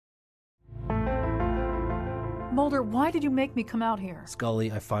Mulder, why did you make me come out here?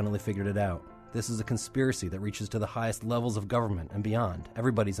 Scully, I finally figured it out. This is a conspiracy that reaches to the highest levels of government and beyond.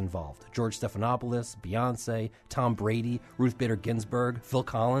 Everybody's involved. George Stephanopoulos, Beyonce, Tom Brady, Ruth Bader Ginsburg, Phil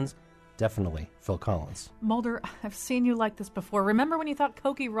Collins. Definitely Phil Collins. Mulder, I've seen you like this before. Remember when you thought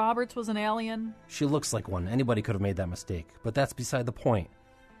Cokie Roberts was an alien? She looks like one. Anybody could have made that mistake. But that's beside the point.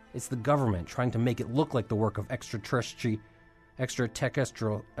 It's the government trying to make it look like the work of extraterrestrial...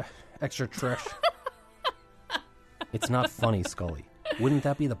 It's not funny, Scully. Wouldn't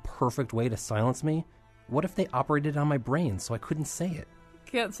that be the perfect way to silence me? What if they operated on my brain so I couldn't say it?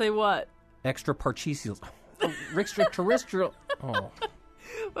 Can't say what? Extrapartials. Oh, extraterrestrial. Oh.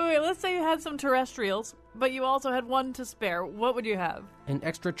 Wait, let's say you had some terrestrials, but you also had one to spare. What would you have? An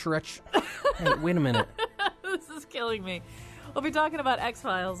extraterrestrial... Hey, wait a minute. This is killing me. We'll be talking about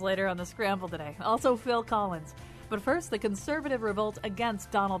X-Files later on the Scramble today. Also Phil Collins. But first, the conservative revolt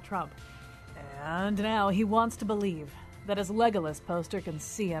against Donald Trump. And now he wants to believe that his Legolas poster can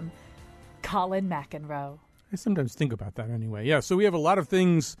see him. Colin McEnroe. I sometimes think about that anyway. Yeah, so we have a lot of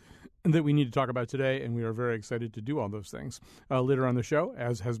things that we need to talk about today, and we are very excited to do all those things. Later on the show,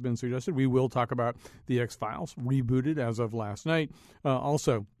 as has been suggested, we will talk about the X-Files, rebooted as of last night.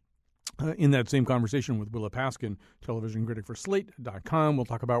 Also, in that same conversation with Willa Paskin, television critic for Slate.com, we'll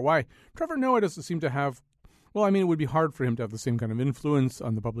talk about why Trevor Noah doesn't seem to have... Well, I mean, it would be hard for him to have the same kind of influence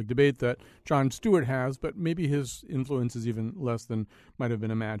on the public debate that Jon Stewart has, but maybe his influence is even less than might have been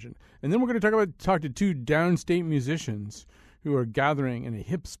imagined. And then we're going to talk to two downstate musicians who are gathering in a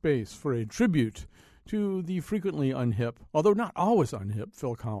hip space for a tribute to the frequently unhip, although not always unhip,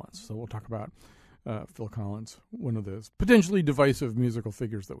 Phil Collins. So we'll talk about Phil Collins, one of those potentially divisive musical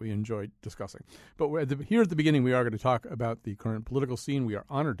figures that we enjoyed discussing. But here at the beginning, we are going to talk about the current political scene. We are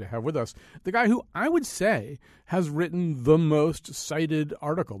honored to have with us the guy who I would say has written the most cited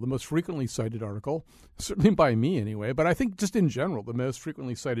article, the most frequently cited article, certainly by me anyway, but I think just in general, the most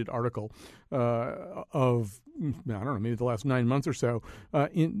frequently cited article of, I don't know, maybe the last 9 months or so,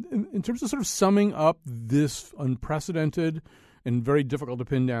 in terms of sort of summing up this unprecedented and very difficult to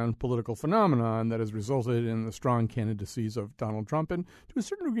pin down political phenomenon that has resulted in the strong candidacies of Donald Trump and to a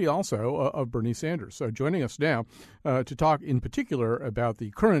certain degree also of Bernie Sanders. So joining us now to talk in particular about the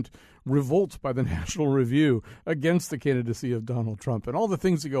current revolt by the National Review against the candidacy of Donald Trump and all the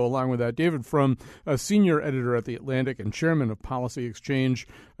things that go along with that. David Frum, a senior editor at The Atlantic and chairman of Policy Exchange.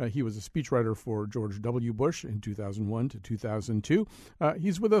 He was a speechwriter for George W. Bush in 2001 to 2002.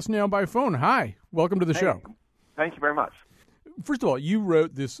 He's with us now by phone. Hi, welcome to the show. Thank you very much. First of all, you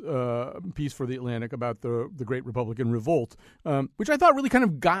wrote this piece for The Atlantic about the Great Republican Revolt, which I thought really kind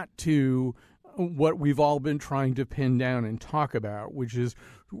of got to what we've all been trying to pin down and talk about, which is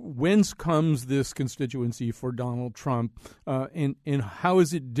whence comes this constituency for Donald Trump, and how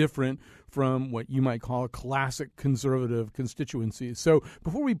is it different from what you might call a classic conservative constituency. So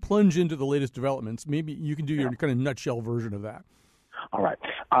before we plunge into the latest developments, maybe you can do your kind of nutshell version of that. All right.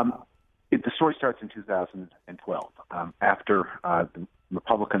 The story starts in 2012 after the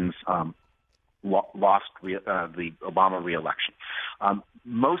Republicans lost the Obama reelection.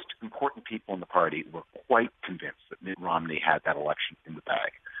 Most important people in the party were quite convinced that Mitt Romney had that election in the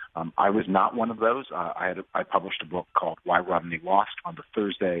bag. I was not one of those. I published a book called Why Romney Lost on the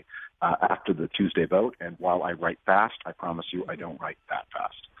Thursday after the Tuesday vote, and while I write fast, I promise you I don't write that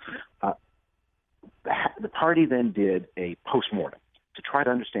fast. The party then did a postmortem to try to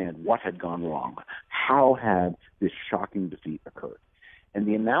understand what had gone wrong. How had this shocking defeat occurred? And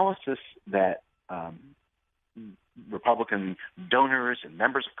the analysis that Republican donors and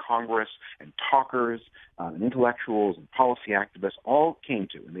members of Congress and talkers and intellectuals and policy activists all came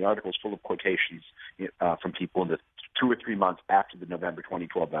to, and the article is full of quotations from people in the 2 or 3 months after the November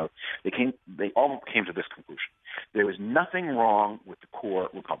 2012 vote, they all came to this conclusion. There was nothing wrong with the core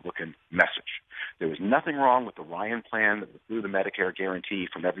Republican message. There was nothing wrong with the Ryan plan that withdrew the Medicare guarantee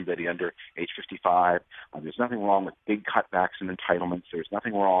from everybody under age 55. There's nothing wrong with big cutbacks and entitlements. There's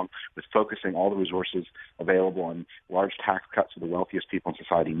nothing wrong with focusing all the resources available on large tax cuts for the wealthiest people in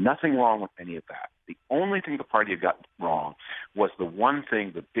society. Nothing wrong with any of that. The only thing the party had got wrong was the one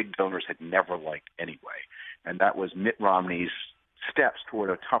thing the big donors had never liked anyway, and that was Mitt Romney's steps toward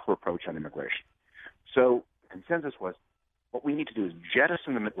a tougher approach on immigration. So the consensus was what we need to do is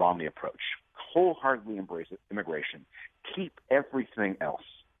jettison the Mitt Romney approach, wholeheartedly embrace immigration, keep everything else,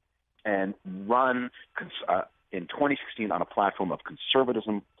 and run in 2016 on a platform of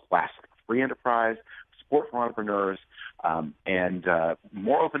conservatism, classic free enterprise, support for entrepreneurs, and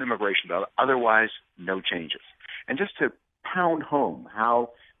more open immigration, but otherwise no changes. And just to pound home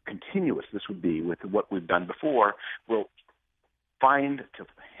how continuous this would be with what we've done before, we'll find to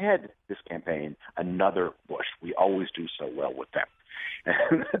head this campaign another Bush. We always do so well with them.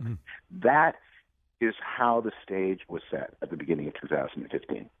 And that is how the stage was set at the beginning of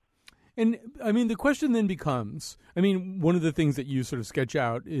 2015. And, I mean, the question then becomes, one of the things that you sort of sketch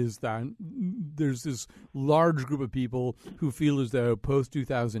out is that there's this large group of people who feel as though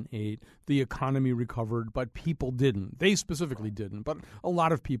post-2008 the economy recovered, but people didn't. They specifically didn't, but a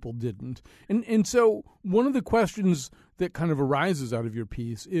lot of people didn't. And so one of the questions that kind of arises out of your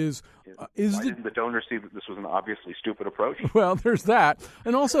piece is why didn't the donors see that this was an obviously stupid approach? Well, there's that.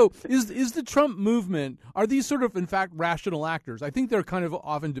 And also, is the Trump movement, are these sort of, in fact, rational actors? I think they're kind of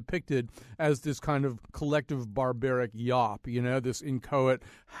often depicted as this kind of collective barbaric yawp, this inchoate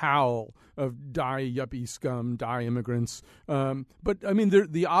howl of die yuppie scum, die immigrants. But,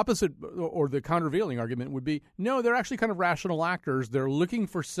 the opposite or the countervailing argument would be, no, they're actually kind of rational actors. They're looking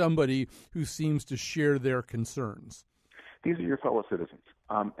for somebody who seems to share their concerns. These are your fellow citizens.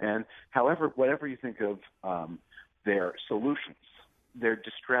 And however, whatever you think of their solutions, their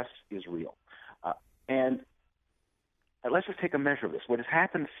distress is real. And let's just take a measure of this. What has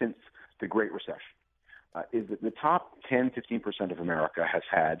happened since the Great Recession is that the top 10, 15% of America has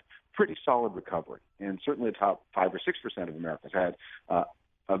had pretty solid recovery. And certainly the top 5 or 6% of America has had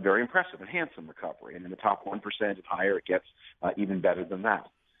a very impressive and handsome recovery. And in the top 1% and higher, it gets even better than that.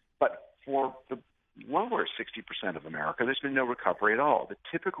 But for the lower 60% of America, there's been no recovery at all. The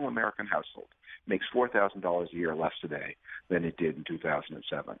typical American household makes $4,000 a year less today than it did in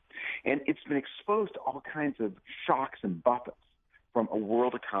 2007. And it's been exposed to all kinds of shocks and buffets from a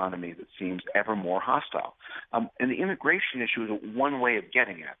world economy that seems ever more hostile. And the immigration issue is one way of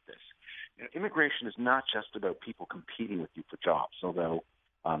getting at this. Immigration is not just about people competing with you for jobs, although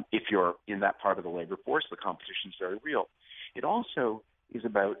if you're in that part of the labor force, the competition is very real. It also is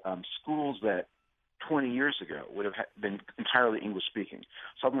about schools that 20 years ago would have been entirely English-speaking,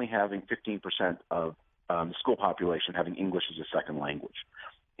 suddenly having 15% of the school population having English as a second language.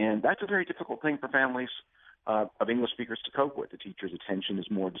 And that's a very difficult thing for families of English speakers to cope with. The teacher's attention is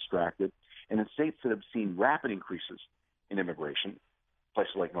more distracted. And in states that have seen rapid increases in immigration,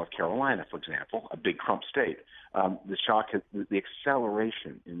 places like North Carolina, for example, a big Trump state, the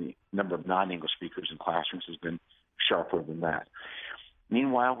acceleration in the number of non-English speakers in classrooms has been sharper than that.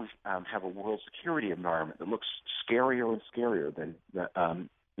 Meanwhile, we have a world security environment that looks scarier and scarier than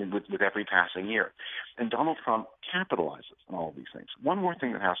with every passing year. And Donald Trump capitalizes on all of these things. One more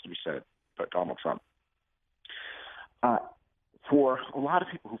thing that has to be said about Donald Trump. For a lot of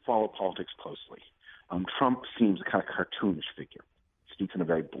people who follow politics closely, Trump seems a kind of cartoonish figure. He speaks in a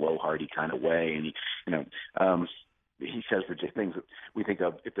very blowhardy kind of way, and he says things that we think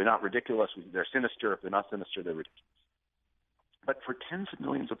of, if they're not ridiculous, they're sinister. If they're not sinister, they're ridiculous. But for tens of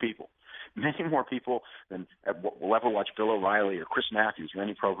millions of people, many more people than will ever watch Bill O'Reilly or Chris Matthews or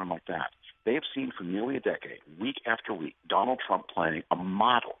any program like that, they have seen for nearly a decade, week after week, Donald Trump playing a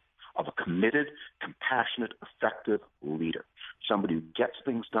model of a committed, compassionate, effective leader. Somebody who gets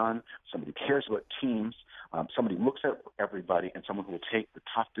things done, somebody who cares about teams, somebody who looks at everybody, and someone who will take the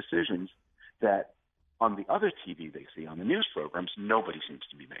tough decisions that on the other TV they see, on the news programs, nobody seems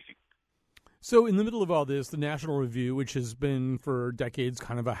to be making. So in the middle of all this, the National Review, which has been for decades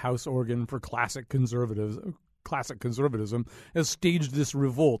kind of a house organ for classic conservatism, has staged this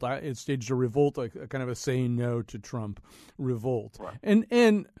revolt. It staged a revolt, a kind of a saying no to Trump revolt. Right.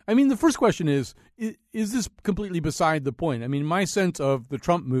 And the first question is this completely beside the point? My sense of the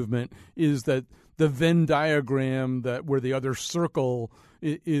Trump movement is that the Venn diagram where the other circle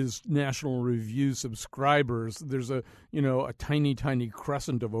is National Review subscribers, there's a tiny, tiny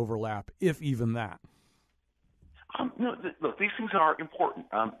crescent of overlap, if even that. Look, these things are important.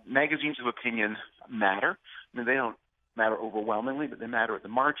 Magazines of opinion matter. They don't matter overwhelmingly, but they matter at the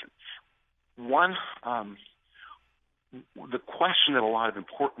margin. One, the question that a lot of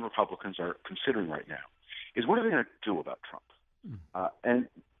important Republicans are considering right now is, what are they going to do about Trump? And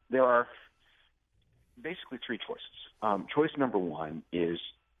there are basically three choices. Choice number one is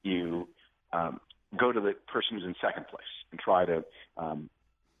you go to the person who's in second place and try to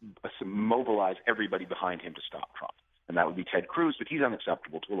mobilize everybody behind him to stop Trump. And that would be Ted Cruz, but he's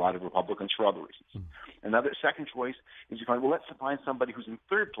unacceptable to a lot of Republicans for other reasons. Another second choice is you find, let's find somebody who's in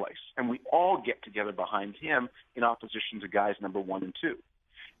third place, and we all get together behind him in opposition to guys number 1 and 2.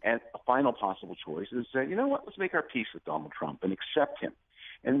 And a final possible choice is, let's make our peace with Donald Trump and accept him.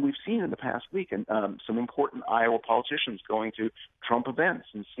 And we've seen in the past week some important Iowa politicians going to Trump events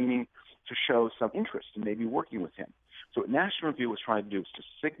and seeming to show some interest in maybe working with him. So what National Review was trying to do is to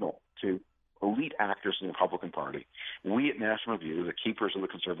signal to elite actors in the Republican Party. We at National Review, the keepers of the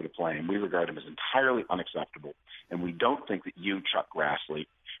conservative flame, we regard him as entirely unacceptable, and we don't think that you, Chuck Grassley,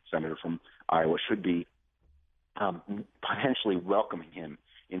 senator from Iowa, should be potentially welcoming him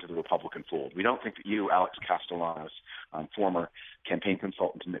into the Republican fold. We don't think that you, Alex Castellanos, former campaign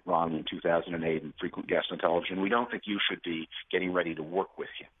consultant to Mitt Romney in 2008 and frequent guest on television, we don't think you should be getting ready to work with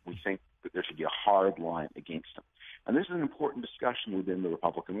him. We think that there should be a hard line against him. And this is an important discussion within the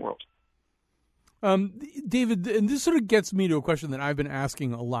Republican world. David, and this sort of gets me to a question that I've been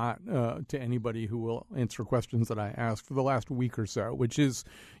asking a lot to anybody who will answer questions that I ask for the last week or so, which is,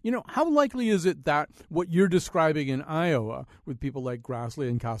 how likely is it that what you're describing in Iowa with people like Grassley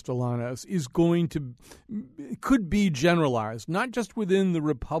and Castellanos could be generalized, not just within the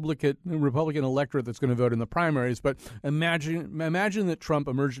Republican electorate that's going to vote in the primaries, but imagine that Trump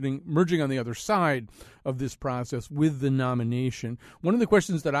emerging on the other side of this process with the nomination. One of the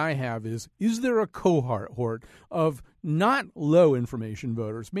questions that I have is there a cohort of not low information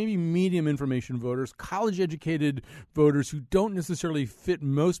voters, maybe medium information voters, college-educated voters who don't necessarily fit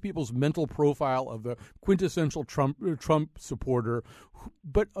most people's mental profile of the quintessential Trump supporter,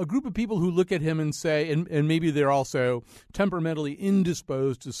 but a group of people who look at him and say, and maybe they're also temperamentally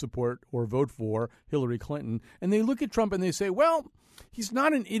indisposed to support or vote for Hillary Clinton, and they look at Trump and they say, well, he's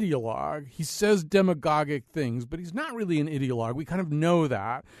not an ideologue. He says demagogic things, but he's not really an ideologue. We kind of know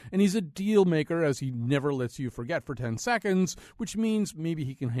that. And he's a deal maker, as he never lets you forget for 10 seconds, which means maybe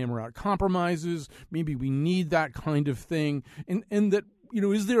he can hammer out compromises. Maybe we need that kind of thing. And that,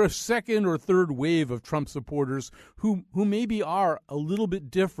 is there a second or third wave of Trump supporters who maybe are a little bit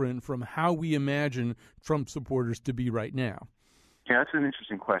different from how we imagine Trump supporters to be right now? Yeah, that's an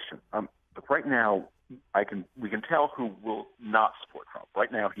interesting question. But right now, we can tell who will not support Trump.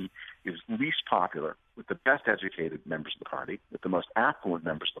 Right now, he is least popular with the best educated members of the party, with the most affluent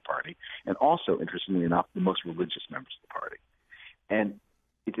members of the party, and also, interestingly enough, the most religious members of the party. And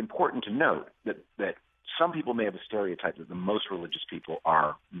it's important to note that some people may have a stereotype that the most religious people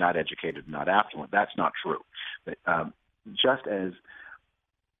are not educated, not affluent. That's not true. Just as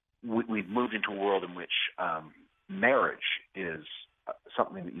we've moved into a world in which marriage is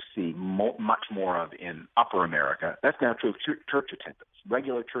something that you see much more of in upper America. That's now true of church attendance.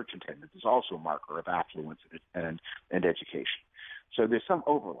 Regular church attendance is also a marker of affluence and education. So there's some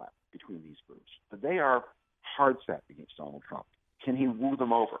overlap between these groups. But they are hard set against Donald Trump. Can he woo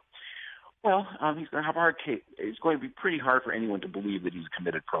them over? Well, he's going to have a hard case. It's going to be pretty hard for anyone to believe that he's a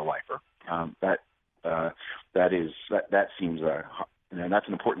committed pro-lifer. That seems that's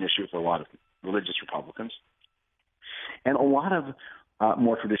an important issue for a lot of religious Republicans. And a lot of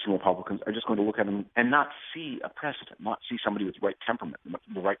more traditional Republicans are just going to look at him and not see a precedent, not see somebody with the right temperament,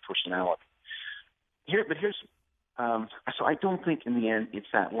 the right personality. So I don't think in the end it's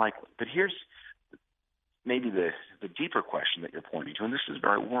that likely. But here's maybe the deeper question that you're pointing to, and this is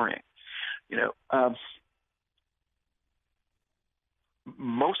very worrying.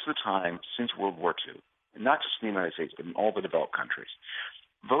 Most of the time since World War II, and not just in the United States, but in all the developed countries,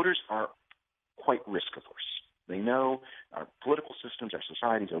 voters are quite risk-averse. They know our political systems, our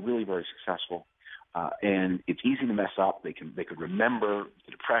societies are really very successful, and it's easy to mess up. They could remember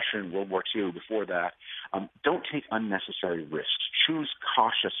the Depression, World War II, before that. Don't take unnecessary risks. Choose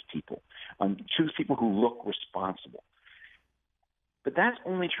cautious people. Choose people who look responsible. But that's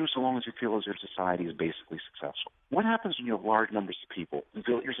only true so long as you feel as your society is basically successful. What happens when you have large numbers of people who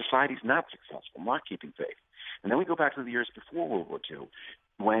feel that your society is not successful, not keeping faith? And then we go back to the years before World War II,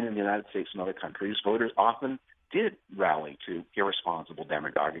 when in the United States and other countries, voters often did rally to irresponsible,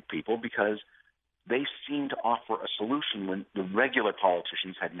 demagogic people because they seemed to offer a solution when the regular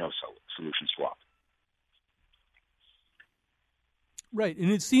politicians had no solutions to offer. Right,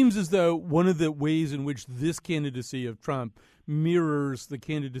 and it seems as though one of the ways in which this candidacy of Trump mirrors the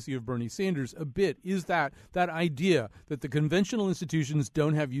candidacy of Bernie Sanders a bit is that idea that the conventional institutions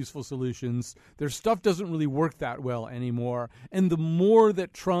don't have useful solutions, their stuff doesn't really work that well anymore, and the more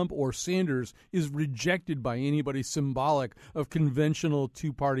that Trump or Sanders is rejected by anybody symbolic of conventional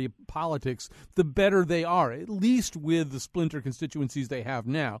two-party politics, the better they are, at least with the splinter constituencies they have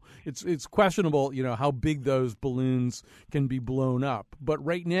now. It's questionable, how big those balloons can be blown up, but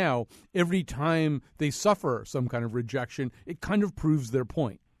right now, every time they suffer some kind of rejection, it kind of proves their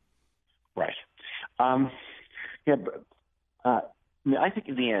point. Right. I think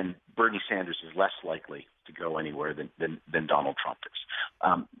in the end, Bernie Sanders is less likely to go anywhere than Donald Trump is.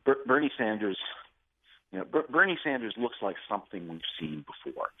 Bernie Sanders looks like something we've seen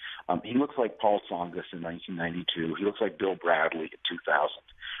before. He looks like Paul Tsongas in 1992. He looks like Bill Bradley in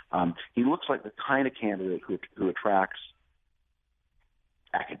 2000. He looks like the kind of candidate who attracts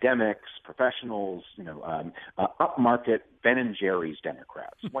academics, professionals, upmarket Ben and Jerry's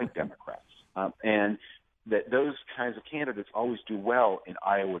Democrats, white Democrats, and that those kinds of candidates always do well in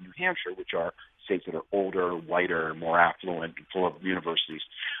Iowa and New Hampshire, which are states that are older, whiter, more affluent, and full of universities.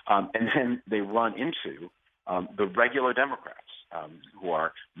 And then they run into the regular Democrats who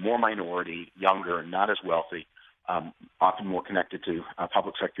are more minority, younger, not as wealthy, often more connected to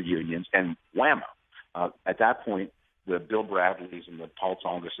public sector unions, and whammo. At that point, the Bill Bradleys and the Paul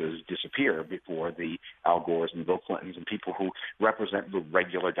Tongases disappear before the Al Gores and the Bill Clintons and people who represent the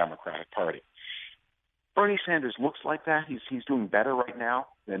regular Democratic Party. Bernie Sanders looks like that. He's doing better right now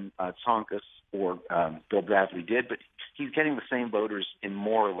than Tsongas or Bill Bradley did, but he's getting the same voters in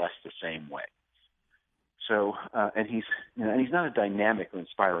more or less the same way. So, and he's not a dynamic or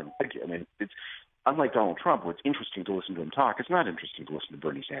inspiring figure. I mean, it's unlike Donald Trump, where it's interesting to listen to him talk. It's not interesting to listen to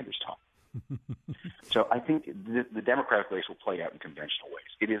Bernie Sanders talk. So I think the Democratic race will play out in conventional ways.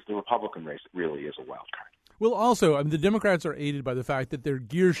 It is the Republican race that really is a wild card. Well, also, I mean, the Democrats are aided by the fact that their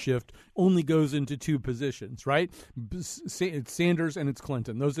gear shift only goes into two positions, right? It's Sanders and it's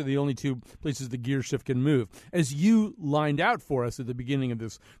Clinton. Those are the only two places the gear shift can move. As you lined out for us at the beginning of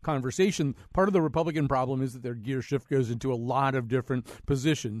this conversation, part of the Republican problem is that their gear shift goes into a lot of different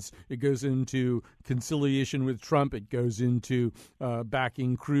positions. It goes into conciliation with Trump. It goes into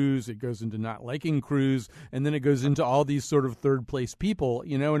backing Cruz. It goes into not liking Cruz. And then it goes into all these sort of third-place people,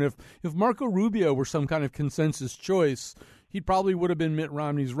 and if Marco Rubio were some kind of consensus choice, he probably would have been Mitt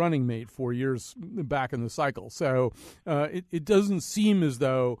Romney's running mate 4 years back in the cycle. So it doesn't seem as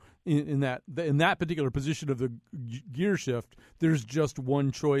though in that particular position of the gear shift, there's just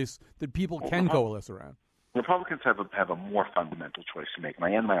one choice that people can coalesce around. Republicans have a more fundamental choice to make. And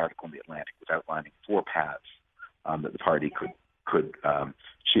I end my article in The Atlantic with outlining 4 paths that the party could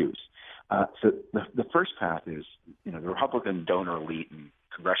choose. So the first path is, the Republican donor elite and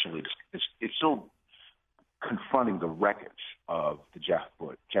congressional elite is still confronting the wreckage of the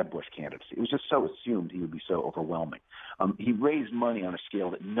Jeb Bush candidacy. It was just so assumed he would be so overwhelming. He raised money on a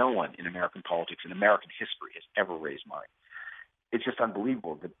scale that no one in American politics, in American history, has ever raised money. It's just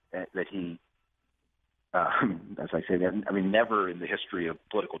unbelievable that he, as I say, never in the history of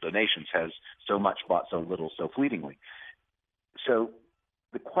political donations has so much bought so little so fleetingly. So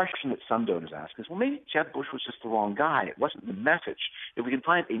the question that some donors ask is, well, maybe Jeb Bush was just the wrong guy. It wasn't the message. If we can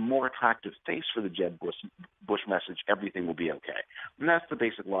find a more attractive face for the Jeb Bush message, everything will be okay. And that's the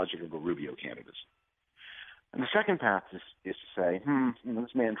basic logic of the Rubio candidacy. And the second path is to say,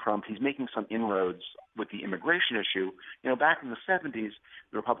 this man Trump, he's making some inroads with the immigration issue. Back in the 70s,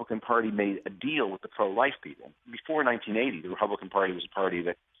 the Republican Party made a deal with the pro-life people. Before 1980, the Republican Party was a party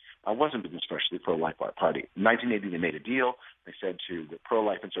that wasn't an especially pro-life party. In 1980, they made a deal. They said to the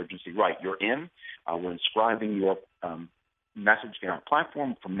pro-life insurgency, right, you're in. We're inscribing your message in our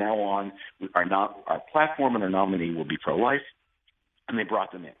platform. From now on, our platform and our nominee will be pro-life. And they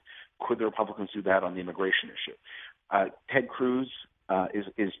brought them in. Could the Republicans do that on the immigration issue? Ted Cruz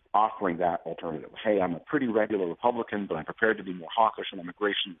is offering that alternative. Hey, I'm a pretty regular Republican, but I'm prepared to be more hawkish on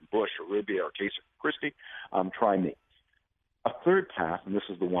immigration than Bush or Rubio or Kasich or Christie. Try me. A third path, and this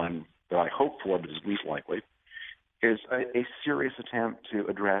is the one that I hope for but is least likely, is a serious attempt to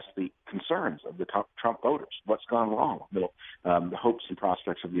address the concerns of the Trump voters. What's gone wrong? The hopes and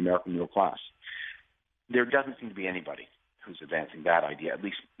prospects of the American middle class. There doesn't seem to be anybody who's advancing that idea, at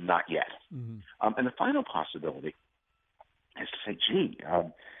least not yet. Mm-hmm. And the final possibility is to say,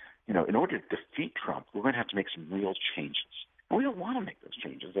 in order to defeat Trump, we're going to have to make some real changes. And we don't want to make those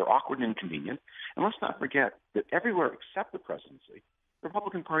changes. They're awkward and inconvenient. And let's not forget that everywhere except the presidency, the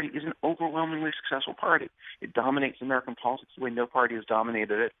Republican Party is an overwhelmingly successful party. It dominates American politics the way no party has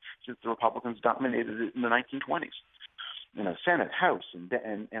dominated it since the Republicans dominated it in the 1920s. Senate, House, and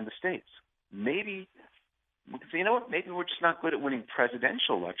the states. Maybe we can say, maybe we're just not good at winning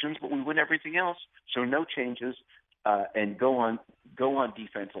presidential elections, but we win everything else. So no changes, and go on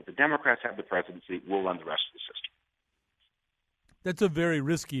defense. Let the Democrats have the presidency. We'll run the rest of the system. That's a very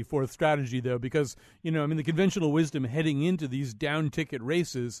risky fourth strategy, though, because, the conventional wisdom heading into these down-ticket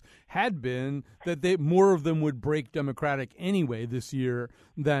races had been that more of them would break Democratic anyway this year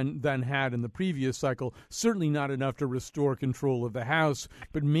than had in the previous cycle. Certainly not enough to restore control of the House,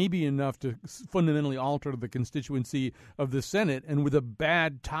 but maybe enough to fundamentally alter the constituency of the Senate. And with a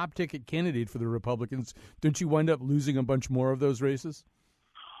bad top-ticket candidate for the Republicans, don't you wind up losing a bunch more of those races?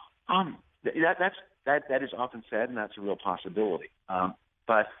 That is often said, and that's a real possibility.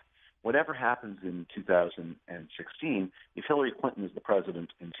 But whatever happens in 2016, if Hillary Clinton is the president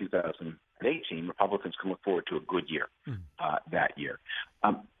in 2018, Republicans can look forward to a good year that year.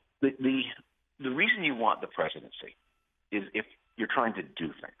 The reason you want the presidency is if you're trying to do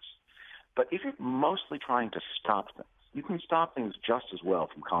things. But if you're mostly trying to stop things, you can stop things just as well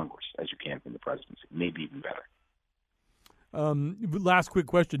from Congress as you can from the presidency, maybe even better. Last quick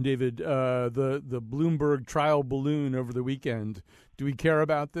question, David. The Bloomberg trial balloon over the weekend. Do we care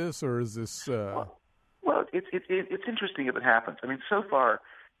about this, or is this? Well, it's interesting if it happens. I mean, so far,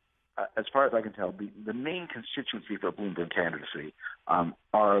 as far as I can tell, the main constituency for a Bloomberg candidacy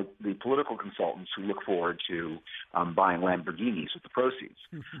are the political consultants who look forward to buying Lamborghinis with the proceeds.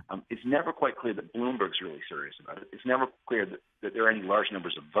 It's never quite clear that Bloomberg's really serious about it. It's never clear that there are any large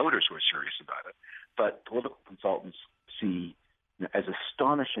numbers of voters who are serious about it. But political consultants see, as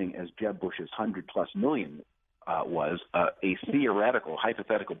astonishing as Jeb Bush's $100+ million was, a theoretical,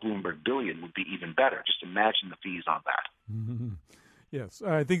 hypothetical Bloomberg billion would be even better. Just imagine the fees on that. Mm-hmm. Yes,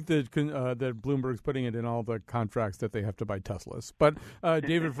 I think that Bloomberg's putting it in all the contracts that they have to buy Teslas. But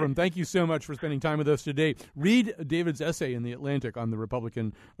David Frum, thank you so much for spending time with us today. Read David's essay in The Atlantic on the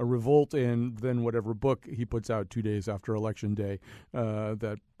Republican revolt, and then whatever book he puts out 2 days after Election Day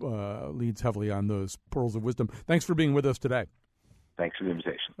that leads heavily on those pearls of wisdom. Thanks for being with us today. Thanks for the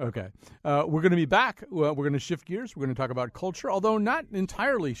invitation. Okay. We're going to be back. We're going to shift gears. We're going to talk about culture, although not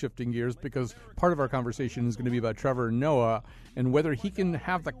entirely shifting gears, because part of our conversation is going to be about Trevor Noah and whether he can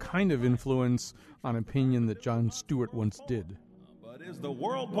have the kind of influence on opinion that Jon Stewart once did. But is the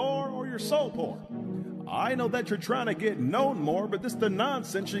world poor or your soul poor? I know that you're trying to get known more, but this is the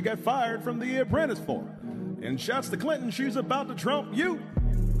nonsense you got fired from The Apprentice for. And shouts to Clinton, she's about to trump you.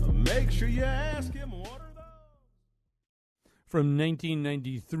 Make sure you ask him what are those. From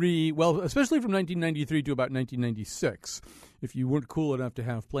 1993, well, especially from 1993 to about 1996, if you weren't cool enough to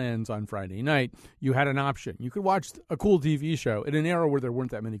have plans on Friday night, you had an option. You could watch a cool TV show in an era where there weren't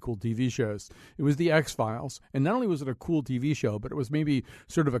that many cool TV shows. It was The X-Files, and not only was it a cool TV show, but it was maybe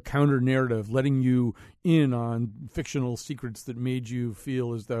sort of a counter-narrative, letting you in on fictional secrets that made you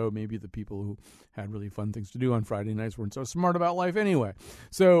feel as though maybe the people who had really fun things to do on Friday nights weren't so smart about life anyway.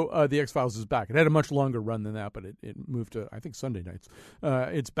 So The X-Files is back. It had a much longer run than that, but it moved to, I think, Sunday nights.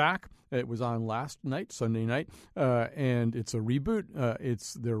 It's back. It was on last night, Sunday night, and it's a reboot.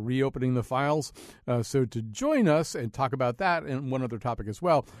 They're reopening the files. So to join us and talk about that and one other topic as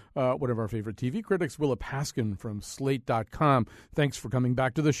well, one of our favorite TV critics, Willa Paskin from Slate.com. Thanks for coming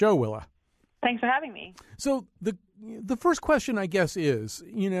back to the show, Willa. Thanks for having me. So the first question, I guess, is,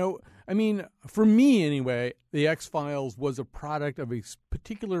 for me anyway, The X-Files was a product of a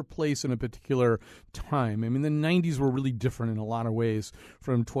particular place in a particular time. I mean, the 90s were really different in a lot of ways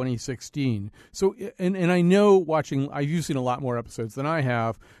from 2016. So, and I know you've seen a lot more episodes than I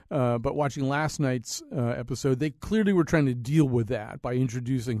have, but watching last night's episode, they clearly were trying to deal with that by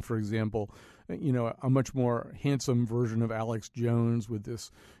introducing, for example, a much more handsome version of Alex Jones with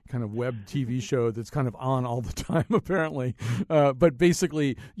this kind of web TV show that's kind of on all the time, apparently. But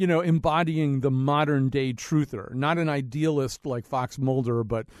basically, embodying the modern day truther, not an idealist like Fox Mulder,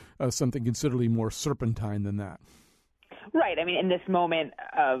 but something considerably more serpentine than that. Right. I mean, in this moment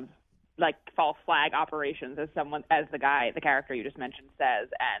of like false flag operations, as the character you just mentioned says,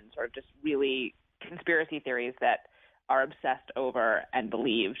 and sort of just really conspiracy theories that are obsessed over and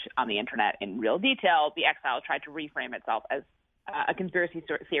believed on the internet in real detail, The X-Files tried to reframe itself as a conspiracy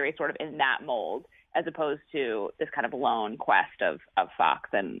theory sort of in that mold, as opposed to this kind of lone quest of Fox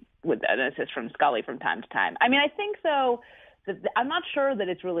and with an assist from Scully from time to time. I mean, I think so. I'm not sure that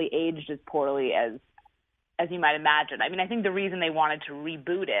it's really aged as poorly as you might imagine. I mean, I think the reason they wanted to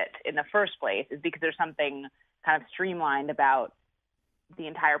reboot it in the first place is because there's something kind of streamlined about the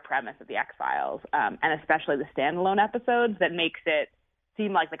entire premise of The X-Files, and especially the standalone episodes, that makes it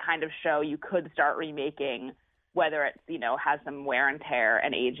seem like the kind of show you could start remaking, whether it has some wear and tear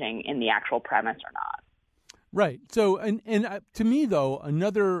and aging in the actual premise or not. Right. So, and to me, though,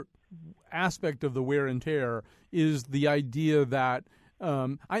 another aspect of the wear and tear is the idea that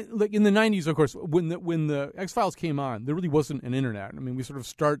like in the 90s, of course, when the X-Files came on, there really wasn't an internet. I mean, we sort of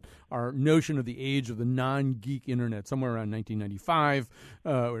start our notion of the age of the non-geek internet somewhere around 1995.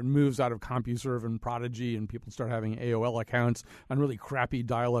 It moves out of CompuServe and Prodigy, and people start having AOL accounts on really crappy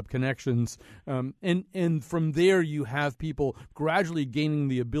dial-up connections. And from there, you have people gradually gaining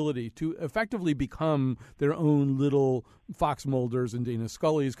the ability to effectively become their own little Fox Mulders and Dana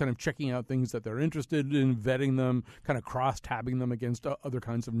Scullys, kind of checking out things that they're interested in, vetting them, kind of cross-tabbing them against other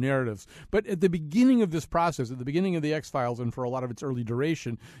kinds of narratives. But at the beginning of this process, at the beginning of the X-Files and for a lot of its early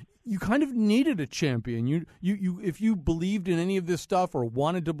duration, you kind of needed a champion. You if you believed in any of this stuff or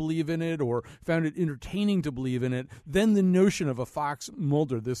wanted to believe in it or found it entertaining to believe in it, then the notion of a Fox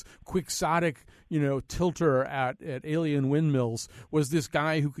Mulder, this quixotic, tilter at alien windmills, was this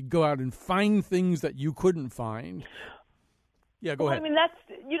guy who could go out and find things that you couldn't find. Yeah, go ahead. I mean,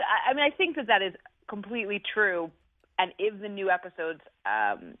 I think that is completely true. And if the new episodes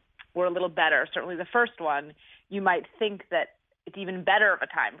were a little better, certainly the first one, you might think that it's even better of a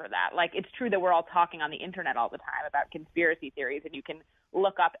time for that. Like, it's true that we're all talking on the internet all the time about conspiracy theories, and you can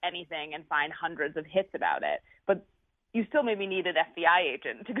look up anything and find hundreds of hits about it. But you still maybe need an FBI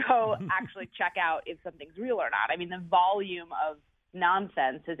agent to go actually check out if something's real or not. I mean, the volume of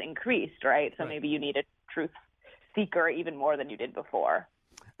nonsense has increased, right? So maybe you need a truth seeker even more than you did before.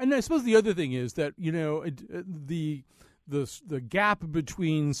 And I suppose the other thing is that, the gap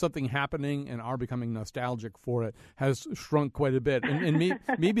between something happening and our becoming nostalgic for it has shrunk quite a bit. And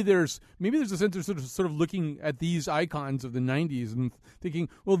maybe there's a sense of sort of looking at these icons of the 90s and thinking,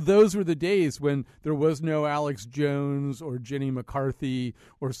 well, those were the days when there was no Alex Jones or Jenny McCarthy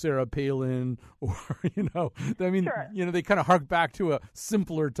or Sarah Palin or, Sure. They kind of hark back to a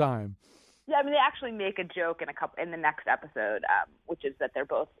simpler time. Yeah, I mean, they actually make a joke in the next episode, which is that they're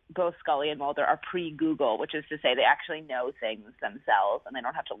both Scully and Mulder are pre-Google, which is to say they actually know things themselves and they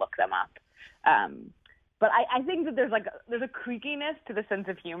don't have to look them up. But I think that there's a creakiness to the sense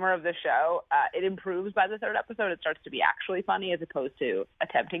of humor of the show. It improves by the third episode. It starts to be actually funny as opposed to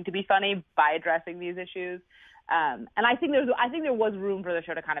attempting to be funny by addressing these issues. And I think there was room for the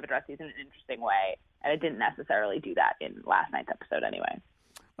show to kind of address these in an interesting way, and it didn't necessarily do that in last night's episode anyway.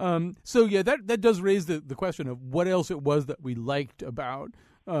 That does raise the question of what else it was that we liked about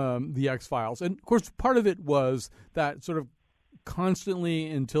the X-Files. And, of course, part of it was that sort of constantly,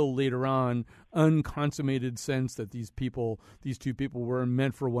 until later on, unconsummated sense that these two people were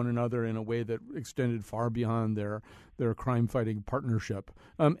meant for one another in a way that extended far beyond their crime-fighting partnership.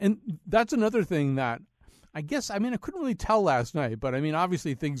 And that's another thing that I couldn't really tell last night, but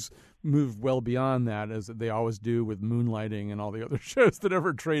obviously things moved well beyond that, as they always do with Moonlighting and all the other shows that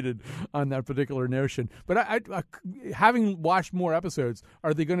ever traded on that particular notion. But I having watched more episodes,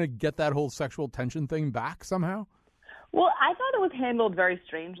 are they going to get that whole sexual tension thing back somehow? Well, I thought it was handled very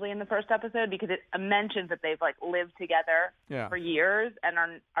strangely in the first episode because it mentions that they've lived together for years and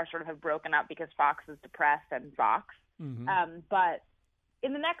are sort of have broken up because Fox is depressed and Fox. Mm-hmm. But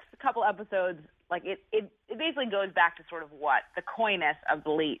in the next couple episodes, it basically goes back to sort of what the coyness of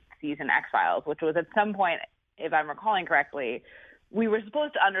the late season X-Files, which was at some point, if I'm recalling correctly, we were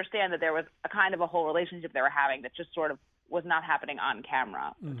supposed to understand that there was a kind of a whole relationship they were having that just sort of was not happening on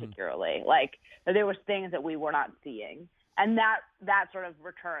camera, particularly. That there was things that we were not seeing. And that sort of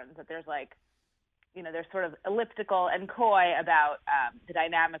returns, that there's they're sort of elliptical and coy about the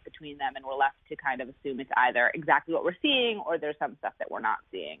dynamic between them, and we're left to kind of assume it's either exactly what we're seeing or there's some stuff that we're not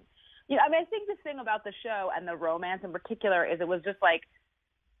seeing. I think the thing about the show and the romance in particular is it was just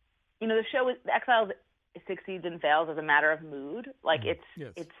the show, the X-Files succeeds and fails as a matter of mood.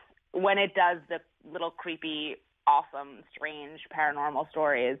 It's when it does the little creepy, awesome, strange paranormal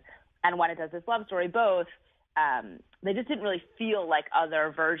stories, and when it does this love story, both, they just didn't really feel like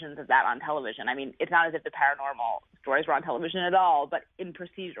other versions of that on television. I mean, it's not as if the paranormal stories were on television at all, but in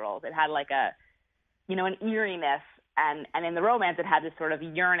procedurals, it had an eeriness, and in the romance, it had this sort of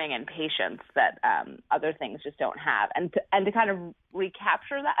yearning and patience that other things just don't have. And to kind of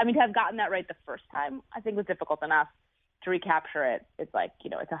recapture that, to have gotten that right the first time, I think was difficult enough. To recapture it, it's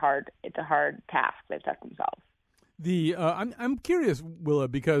it's a hard task they've set themselves. I'm curious, Willa,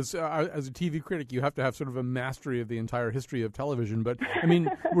 because as a TV critic, you have to have sort of a mastery of the entire history of television. But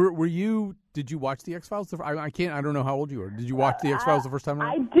did you watch the X-Files? I don't know how old you are. Did you watch the X-Files the first time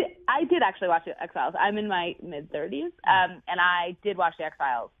around? I did actually watch the X-Files. I'm in my mid-30s, and I did watch the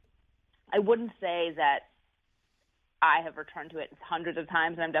X-Files. I wouldn't say that I have returned to it hundreds of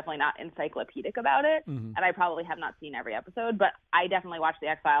times, and I'm definitely not encyclopedic about it, and I probably have not seen every episode, but I definitely watched the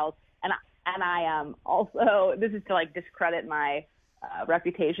X-Files, and I also, this is to discredit my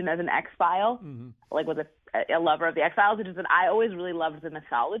reputation as an X-File, with a lover of the X-Files, which is that I always really loved the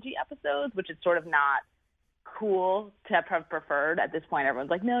mythology episodes, which is sort of not cool to have preferred at this point. Everyone's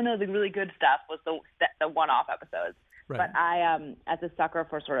like, no, the really good stuff was the one-off episodes. Right. But I, as a sucker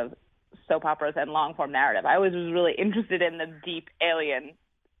for sort of soap operas and long-form narrative, I always was really interested in the deep alien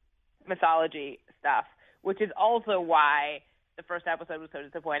mythology stuff, which is also why the first episode was so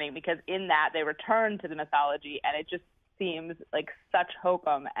disappointing, because in that they return to the mythology and it just seems like such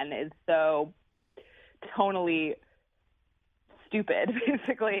hokum and is so tonally stupid,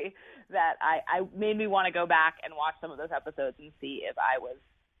 basically, that I made me want to go back and watch some of those episodes and see if I was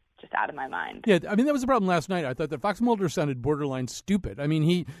just out of my mind. Yeah, I mean, that was the problem last night. I thought that Fox Mulder sounded borderline stupid. I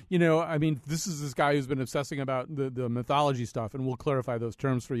mean, this is this guy who's been obsessing about the mythology stuff, and we'll clarify those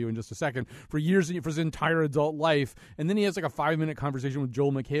terms for you in just a second, for years, for his entire adult life. And then he has like a 5-minute conversation with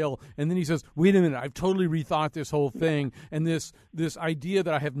Joel McHale, and then he says, wait a minute, I've totally rethought this whole thing, and this idea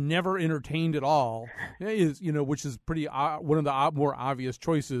that I have never entertained at all is, which is pretty one of the more obvious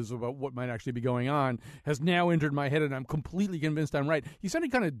choices about what might actually be going on, has now entered my head, and I'm completely convinced I'm right. He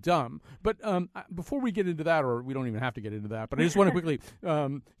sounded kind of dumb. But before we get into that, or we don't even have to get into that, but I just want to quickly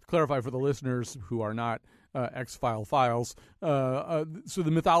clarify for the listeners who are not X-File files. So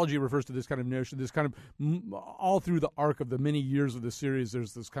the mythology refers to this kind of notion, this kind of all through the arc of the many years of the series,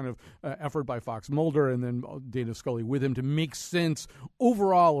 there's this kind of effort by Fox Mulder and then Dana Scully with him to make sense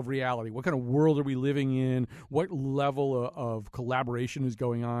overall of reality. What kind of world are we living in? What level of collaboration is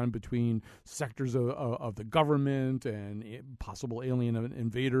going on between sectors of the government and possible alien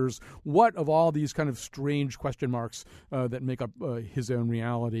invaders? What of all these kind of strange question marks that make up his own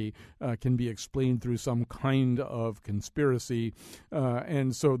reality can be explained through some kind of conspiracy,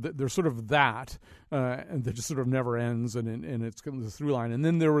 and so there's sort of that, and that just sort of never ends, and it's kind of the through line. And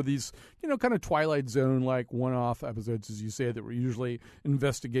then there were these, kind of Twilight Zone like one-off episodes, as you say, that were usually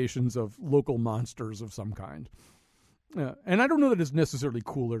investigations of local monsters of some kind. And I don't know that it's necessarily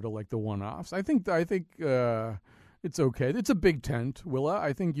cooler to like the one-offs. I think it's okay. It's a big tent, Willa.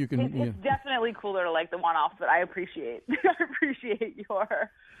 I think you can. It's definitely cooler to like the one-offs, but I appreciate your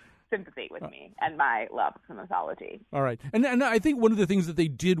sympathy with me and my love for mythology. All right. And I think one of the things that they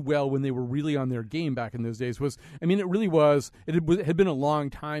did well when they were really on their game back in those days was, it had been a long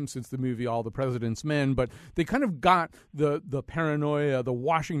time since the movie All the President's Men, but they kind of got the paranoia, the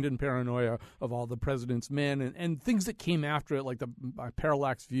Washington paranoia of All the President's Men, and things that came after it, like the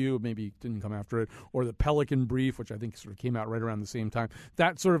Parallax View, maybe didn't come after it, or the Pelican Brief, which I think sort of came out right around the same time.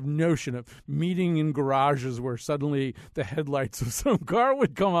 That sort of notion of meeting in garages where suddenly the headlights of some car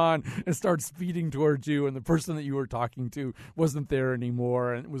would come on and start speeding towards you, and the person that you were talking to wasn't there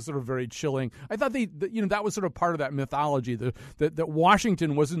anymore, and it was sort of very chilling. I thought that was sort of part of that mythology, that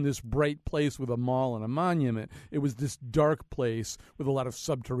Washington wasn't this bright place with a mall and a monument. It was this dark place with a lot of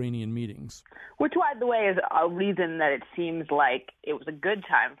subterranean meetings. Which, by the way, is a reason that it seems like it was a good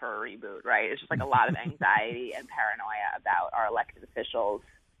time for a reboot, right? It's just like a lot of anxiety and paranoia about our elected officials.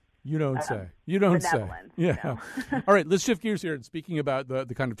 You don't say. You don't say. Yeah. All right, let's shift gears here. And speaking about the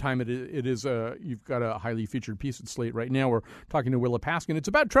kind of time it is, you've got a highly featured piece at Slate right now. We're talking to Willa Paskin. It's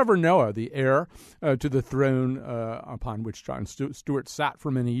about Trevor Noah, the heir to the throne upon which Jon Stewart sat for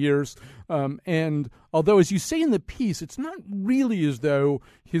many years. And although, as you say in the piece, it's not really as though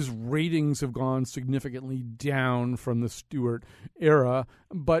his ratings have gone significantly down from the Stewart era,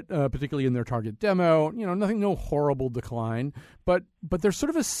 but particularly in their target demo, no horrible decline. But there's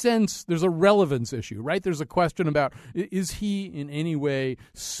sort of a sense, there's a relevance issue, right? There's a question about, is he in any way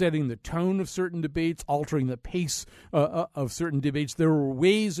setting the tone of certain debates, altering the pace of certain debates? There were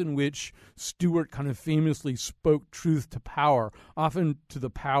ways in which Stewart kind of famously spoke truth to power, often to the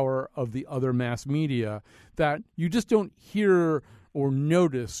power of the other mass media, that you just don't hear or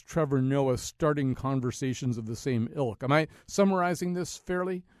notice Trevor Noah starting conversations of the same ilk. Am I summarizing this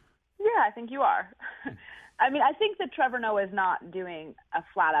fairly? Yeah, I think you are. I mean, I think that Trevor Noah is not doing a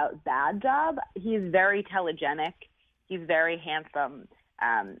flat-out bad job. He's very telegenic. He's very handsome.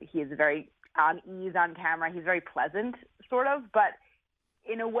 He's very on ease on camera. He's very pleasant, sort of. But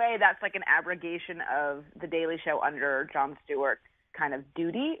in a way, that's like an abrogation of The Daily Show under Jon Stewart's kind of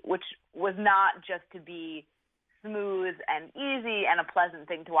duty, which was not just to be smooth and easy and a pleasant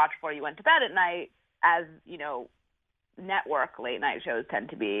thing to watch before you went to bed at night, as, network late-night shows tend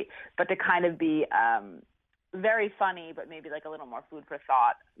to be, but to kind of be very funny, but maybe like a little more food for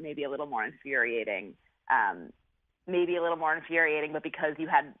thought, maybe a little more infuriating, but because you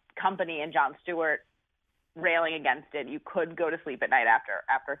had company and Jon Stewart railing against it, you could go to sleep at night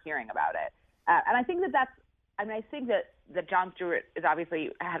after hearing about it. And I think I think that Jon Stewart is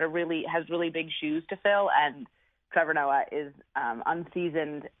obviously has really big shoes to fill, and Trevor Noah is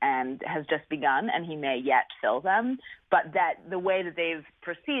unseasoned and has just begun, and he may yet fill them. But that the way that they've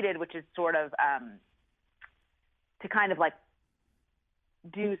proceeded, which is sort of to kind of like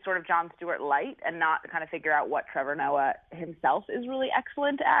do sort of Jon Stewart light and not kind of figure out what Trevor Noah himself is really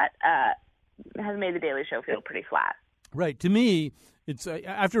excellent at, has made The Daily Show feel pretty flat. Right. To me, it's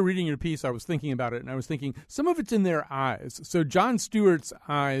after reading your piece, I was thinking about it, and I was thinking some of it's in their eyes. So Jon Stewart's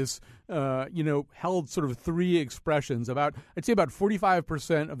eyes, held sort of three expressions. I'd say about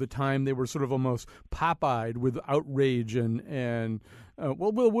 45% of the time they were sort of almost pop-eyed with outrage and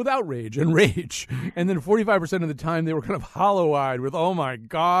with outrage and rage. And then 45% of the time they were kind of hollow-eyed with, oh my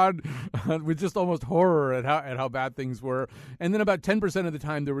God, with just almost horror at how bad things were. And then about 10% of the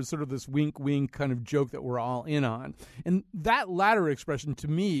time there was sort of this wink-wink kind of joke that we're all in on. And that latter expression, to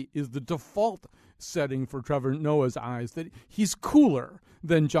me, is the default setting for Trevor Noah's eyes, that he's cooler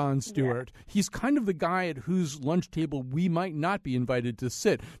than Jon Stewart. Yeah. He's kind of the guy at whose lunch table we might not be invited to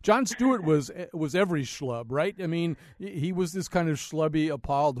sit. Jon Stewart was every schlub, right? I mean, he was this kind of schlubby,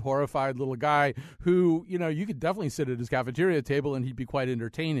 appalled, horrified little guy who, you could definitely sit at his cafeteria table and he'd be quite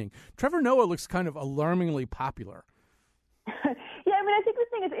entertaining. Trevor Noah looks kind of alarmingly popular. Yeah, I mean, I think the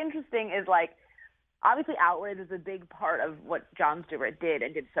thing that's interesting is, obviously outrage is a big part of what Jon Stewart did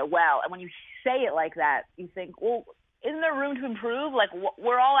and did so well. And when you say it like that, you think, well, isn't there room to improve?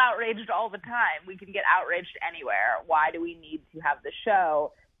 We're all outraged all the time. We can get outraged anywhere. Why do we need to have the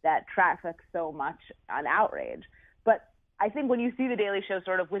show that traffics so much on outrage? But I think when you see The Daily Show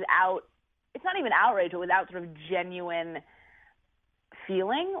sort of without, it's not even outrage, but without sort of genuine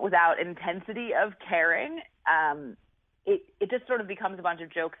feeling, without intensity of caring, it just sort of becomes a bunch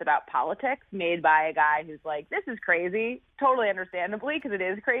of jokes about politics made by a guy who's like, this is crazy, totally understandably, because it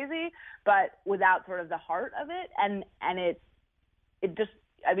is crazy, but without sort of the heart of it. And it just,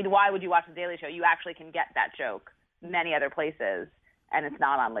 I mean, why would you watch The Daily Show? You actually can get that joke many other places, and it's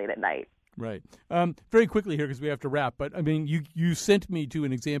not on late at night. Right. Very quickly here, because we have to wrap, but I mean, you sent me to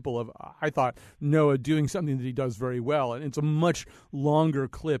an example of, I thought, Noah doing something that he does very well, and it's a much longer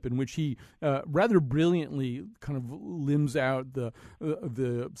clip in which he rather brilliantly kind of limbs out the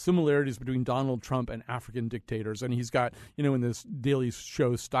similarities between Donald Trump and African dictators. And he's got, in this Daily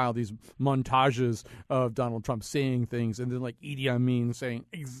Show style, these montages of Donald Trump saying things, and then like Idi Amin saying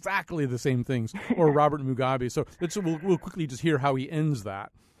exactly the same things, or Robert Mugabe. So we'll quickly just hear how he ends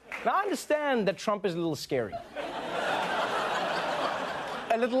that. Now, I understand that Trump is a little scary.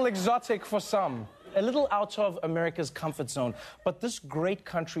 A little exotic for some. A little out of America's comfort zone. But this great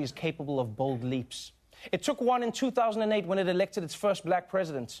country is capable of bold leaps. It took one in 2008 when it elected its first black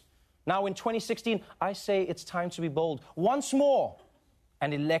president. Now, in 2016, I say it's time to be bold once more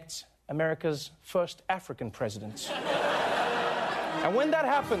and elect America's first African president. And when that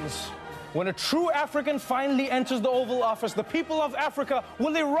happens, when a true African finally enters the Oval Office, the people of Africa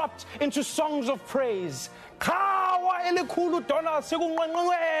will erupt into songs of praise.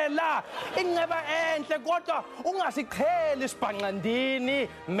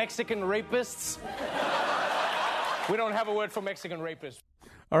 Mexican rapists. We don't have a word for Mexican rapists.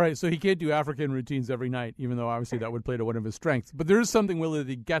 All right, so he can't do African routines every night, even though obviously that would play to one of his strengths. But there is something, Willie, that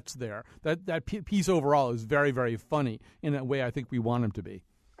he gets there. That piece overall is very, very funny in a way I think we want him to be.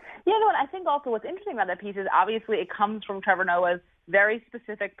 Yeah, no, and I think also what's interesting about that piece is obviously it comes from Trevor Noah's very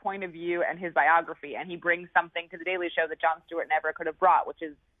specific point of view and his biography, and he brings something to The Daily Show that Jon Stewart never could have brought, which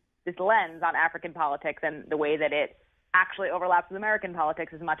is this lens on African politics and the way that it actually overlaps with American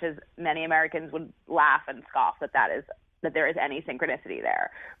politics as much as many Americans would laugh and scoff that there is any synchronicity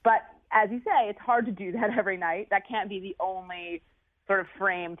there. But as you say, it's hard to do that every night. That can't be the only sort of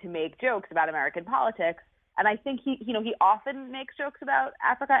frame to make jokes about American politics. And I think he often makes jokes about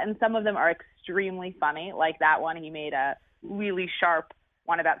Africa, and some of them are extremely funny. Like that one, he made a really sharp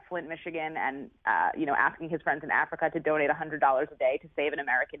one about Flint, Michigan, and asking his friends in Africa to donate $100 a day to save an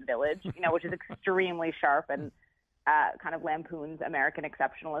American village, which is extremely sharp and kind of lampoons American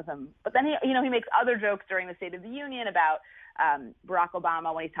exceptionalism. But then he makes other jokes during the State of the Union about Barack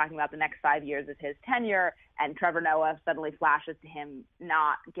Obama when he's talking about the next 5 years of his tenure, and Trevor Noah suddenly flashes to him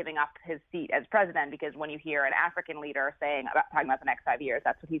not giving up his seat as president, because when you hear an African leader talking about the next 5 years,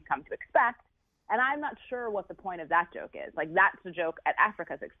 that's what he's come to expect. And I'm not sure what the point of that joke is. Like, that's a joke at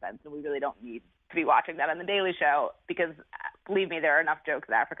Africa's expense, and we really don't need to be watching that on The Daily Show, because, believe me, there are enough jokes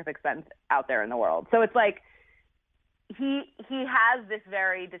at Africa's expense out there in the world. So it's like he has this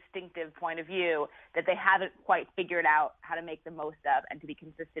very distinctive point of view that they haven't quite figured out how to make the most of and to be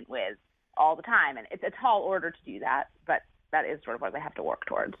consistent with all the time. And it's a tall order to do that, but that is sort of what they have to work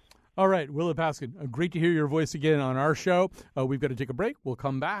towards. All right, Willa Paskin, great to hear your voice again on our show. We've got to take a break. We'll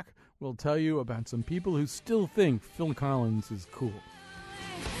come back. We'll tell you about some people who still think Phil Collins is cool.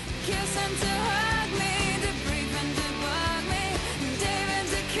 Kiss him to hug me, to brief and to bug me, David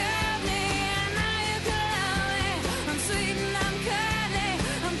to curb me, and now you call me. I'm sweet and I'm curly,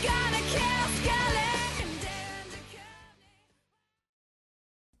 I'm gonna kill Scully, and David to curb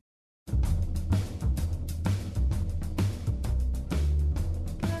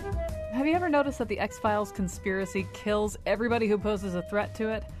me. Have you ever noticed that the X-Files conspiracy kills everybody who poses a threat to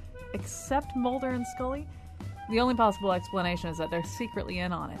it? Except Mulder and Scully? The only possible explanation is that they're secretly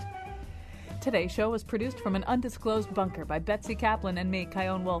in on it. Today's show was produced from an undisclosed bunker by Betsy Kaplan and me,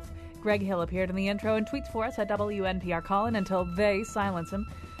 Kyone Wolf. Greg Hill appeared in the intro and tweets for us at WNPR Colin until they silence him.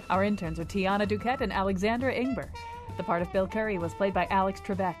 Our interns are Tiana Duquette and Alexandra Ingber. The part of Bill Curry was played by Alex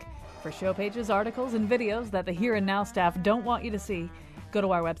Trebek. For show pages, articles, and videos that the Here and Now staff don't want you to see, go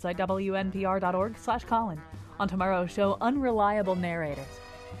to our website, wnpr.org/Colin. On tomorrow's show, unreliable narrators.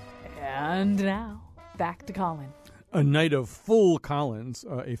 And now, back to Colin. A night of full Collins,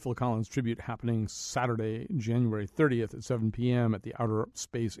 a Phil Collins tribute happening Saturday, January 30th at 7 p.m. at the Outer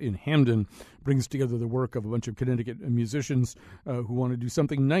Space in Hamden, brings together the work of a bunch of Connecticut musicians who want to do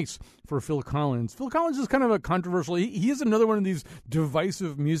something nice for Phil Collins. Phil Collins is kind of a controversial. He is another one of these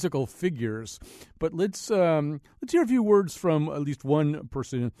divisive musical figures. But let's hear a few words from at least one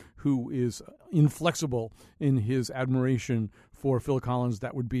person who is inflexible in his admiration for Phil Collins.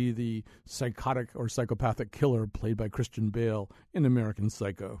 That would be the psychotic or psychopathic killer played by Christian Bale in American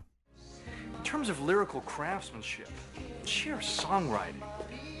Psycho. In terms of lyrical craftsmanship, sheer songwriting,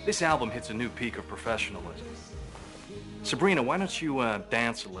 this album hits a new peak of professionalism. Sabrina, why don't you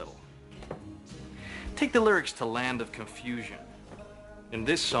dance a little? Take the lyrics to Land of Confusion. In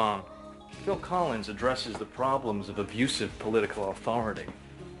this song, Phil Collins addresses the problems of abusive political authority.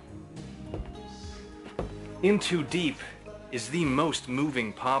 In Too Deep is the most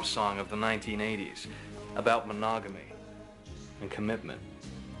moving pop song of the 1980s about monogamy and commitment.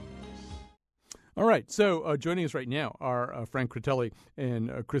 All right, so joining us right now are Frank Critelli and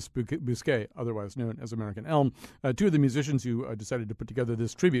Chris Bousquet, otherwise known as American Elm, two of the musicians who decided to put together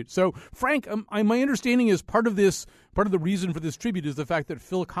this tribute. So, Frank, my understanding is part of the reason for this tribute is the fact that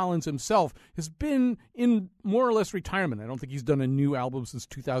Phil Collins himself has been in more or less retirement. I don't think he's done a new album since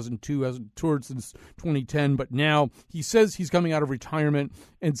 2002, hasn't toured since 2010, but now he says he's coming out of retirement,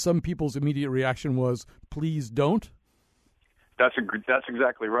 and some people's immediate reaction was, please don't? That's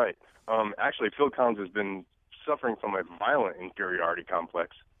exactly right. Actually, Phil Collins has been suffering from a violent inferiority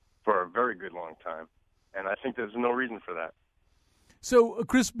complex for a very good long time, and I think there's no reason for that. So,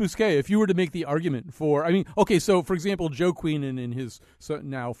 Chris Bousquet, if you were to make the argument for, so for example, Joe Queenan in his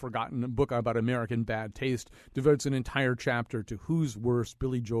now forgotten book about American bad taste devotes an entire chapter to who's worse,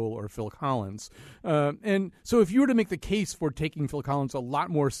 Billy Joel or Phil Collins. And so if you were to make the case for taking Phil Collins a lot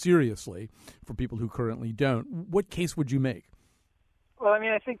more seriously for people who currently don't, what case would you make? Well,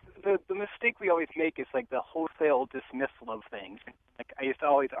 I think the mistake we always make is like the wholesale dismissal of things. Like I used to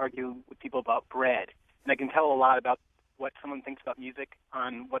always argue with people about Bread, and I can tell a lot about what someone thinks about music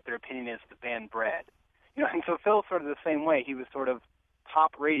on what their opinion is of the band Bread. And so Phil's sort of the same way. He was sort of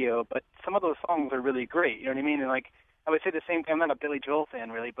pop radio, but some of those songs are really great. You know what I mean? And like I would say the same thing. I'm not a Billy Joel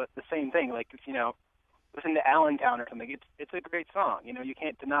fan really, but the same thing. Like if, listen to Allentown or something. It's a great song. You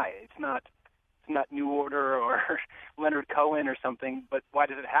can't deny it. It's not New Order or Leonard Cohen or something, but why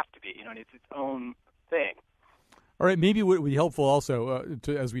does it have to be? It's its own thing. All right, maybe what would be helpful also,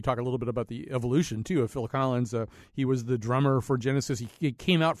 as we talk a little bit about the evolution, too, of Phil Collins. He was the drummer for Genesis. He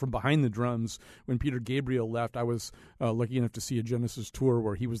came out from behind the drums when Peter Gabriel left. I was lucky enough to see a Genesis tour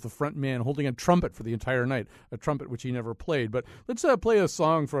where he was the front man holding a trumpet for the entire night, a trumpet which he never played. But let's play a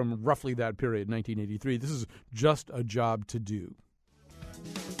song from roughly that period, 1983. This is Just a Job to Do.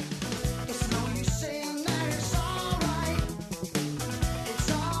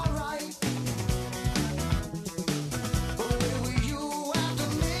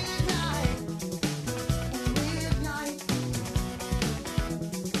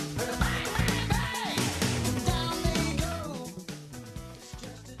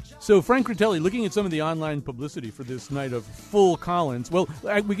 So, Frank Critelli, looking at some of the online publicity for this night of full Collins, well,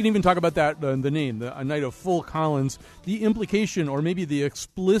 we can even talk about that, the name, a night of full Collins, the implication or maybe the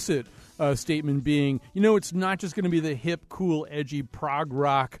explicit statement being, it's not just going to be the hip, cool, edgy prog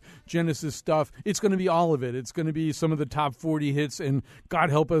rock Genesis stuff. It's going to be all of it. It's going to be some of the top 40 hits, and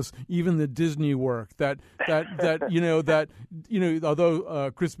God help us, even the Disney work. Although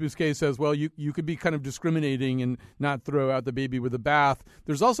Chris Bousquet says, well, you could be kind of discriminating and not throw out the baby with the bath.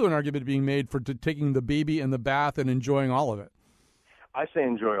 There's also an argument being made for taking the baby and the bath and enjoying all of it. I say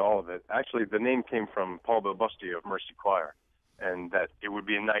enjoy all of it. Actually, the name came from Paul Bilbusti of Mercy Choir, and that it would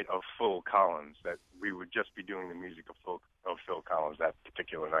be a night of full Collins, that we would just be doing the music of Phil Collins that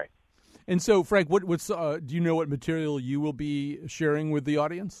particular night. And so, Frank, what's do you know what material you will be sharing with the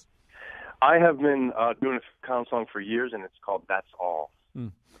audience? I have been doing a Phil Collins song for years, and it's called That's All.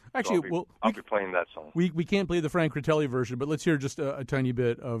 Actually, so I'll be playing that song. We can't play the Frank Critelli version, but let's hear just a tiny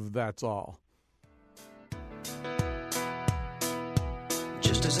bit of That's All.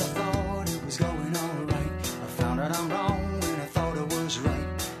 Just as I thought it was going all right, I found out I'm wrong when I thought it was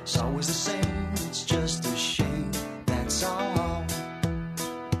right. It's always the same, it's just a shame, that's all.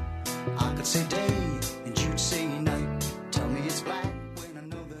 I could say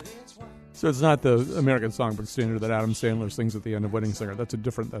So it's not the American Songbook standard that Adam Sandler sings at the end of Wedding Singer. That's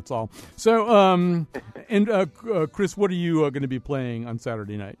that's all. So, Chris, what are you going to be playing on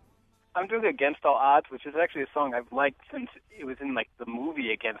Saturday night? I'm doing Against All Odds, which is actually a song I've liked since it was in, like, the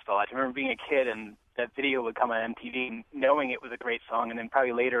movie Against All Odds. I remember being a kid and that video would come on MTV, knowing it was a great song, and then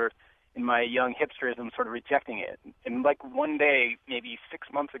probably later in my young hipsterism sort of rejecting it. And, like, one day, maybe 6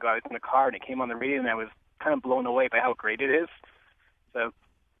 months ago, I was in a car and it came on the radio and I was kind of blown away by how great it is. So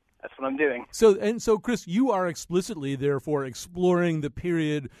that's what I'm doing. So, Chris, you are explicitly, therefore, exploring the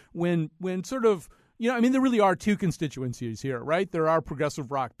period when sort of, there really are two constituencies here, right? There are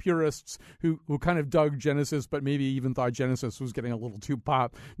progressive rock purists who kind of dug Genesis, but maybe even thought Genesis was getting a little too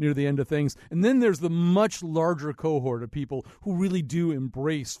pop near the end of things. And then there's the much larger cohort of people who really do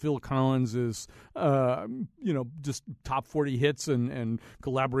embrace Phil Collins's, just top 40 hits and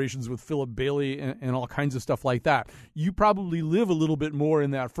collaborations with Philip Bailey and all kinds of stuff like that. You probably live a little bit more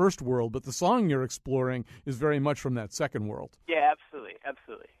in that first world, but the song you're exploring is very much from that second world. Yeah,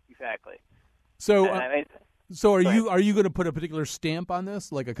 absolutely, exactly. So, are you going to put a particular stamp on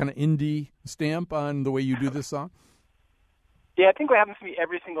this, like a kind of indie stamp on the way you do this song? Yeah, I think what happens to me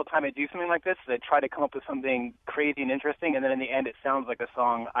every single time I do something like this is I try to come up with something crazy and interesting, and then in the end it sounds like a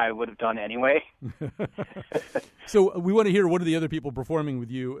song I would have done anyway. So we want to hear one of the other people performing with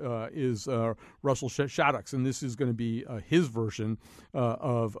you is Russell Shaddux, and this is going to be his version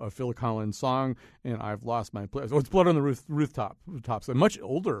of a Phil Collins song, and I've lost my place. Oh, it's Blood on the Rooftops, a much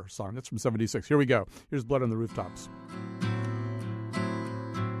older song. That's from '76. Here we go. Here's Blood on the Rooftops.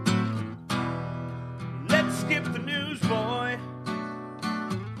 Let's skip the news, boy.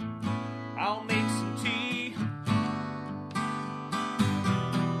 I'll make some tea.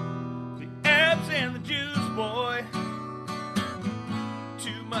 The abs and the juice, boy.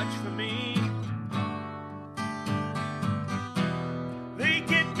 Too much for me. They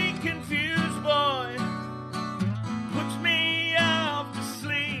get me confused, boy. Puts me off to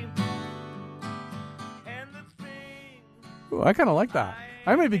sleep. And the thing. Ooh, I kind of like that.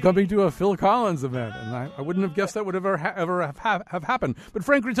 I may be coming to a Phil Collins event, and I wouldn't have guessed that would ever have happened. But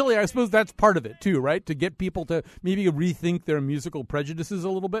Frank Rutilli, I suppose that's part of it too, right? To get people to maybe rethink their musical prejudices a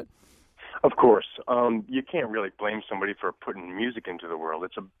little bit. Of course, you can't really blame somebody for putting music into the world.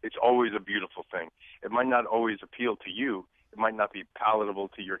 It's always a beautiful thing. It might not always appeal to you. It might not be palatable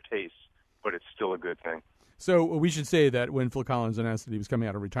to your taste, but it's still a good thing. So we should say that when Phil Collins announced that he was coming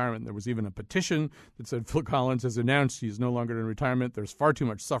out of retirement, there was even a petition that said Phil Collins has announced he's no longer in retirement. There's far too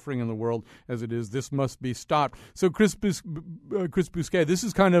much suffering in the world as it is. This must be stopped. So Chris Bousquet, this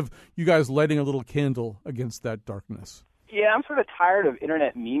is kind of you guys lighting a little candle against that darkness. Yeah, I'm sort of tired of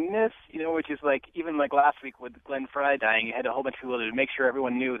internet meanness, which is like, even like last week with Glenn Fry dying, you had a whole bunch of people to make sure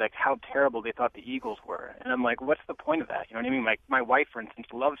everyone knew like how terrible they thought the Eagles were. And I'm like, what's the point of that? You know what I mean? Like my wife, for instance,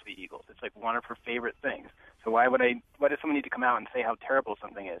 loves the Eagles. It's like one of her favorite things. So why does someone need to come out and say how terrible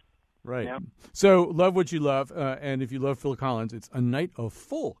something is? Right. You know? So love what you love, and if you love Phil Collins, it's a night of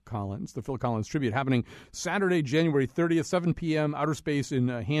full Collins, the Phil Collins tribute, happening Saturday, January 30th, 7 p.m., Outer Space in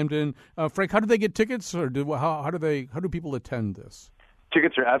Hamden. Frank, how do they get tickets, or how do people attend this?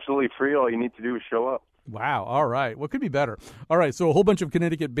 Tickets are absolutely free. All you need to do is show up. Wow. All right. What could be better? All right. So a whole bunch of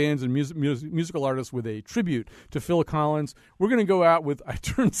Connecticut bands and musical artists with a tribute to Phil Collins. We're going to go out with, it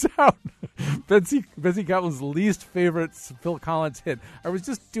turns out, Betsy Kaplan's least favorite Phil Collins hit. I was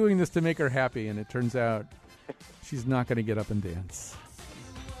just doing this to make her happy, and it turns out she's not going to get up and dance.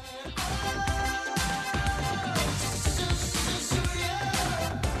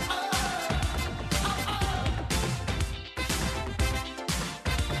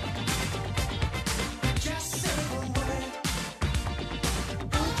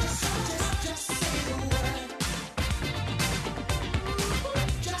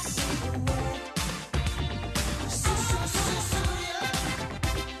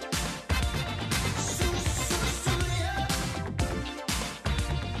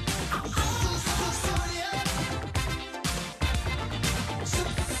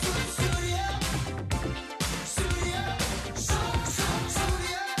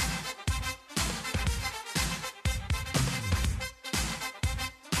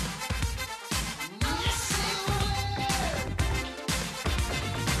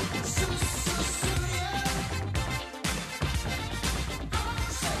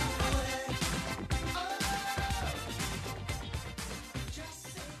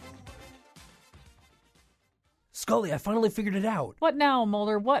 Scully, I finally figured it out. What now,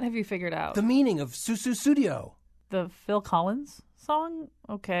 Mulder? What have you figured out? The meaning of Susu Studio. The Phil Collins song?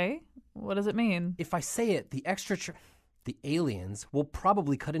 Okay. What does it mean? If I say it, the aliens will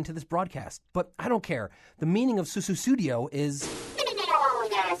probably cut into this broadcast. But I don't care. The meaning of Susu Studio is...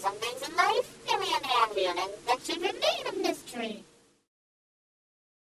 Something's in my feeling that should remain a mystery.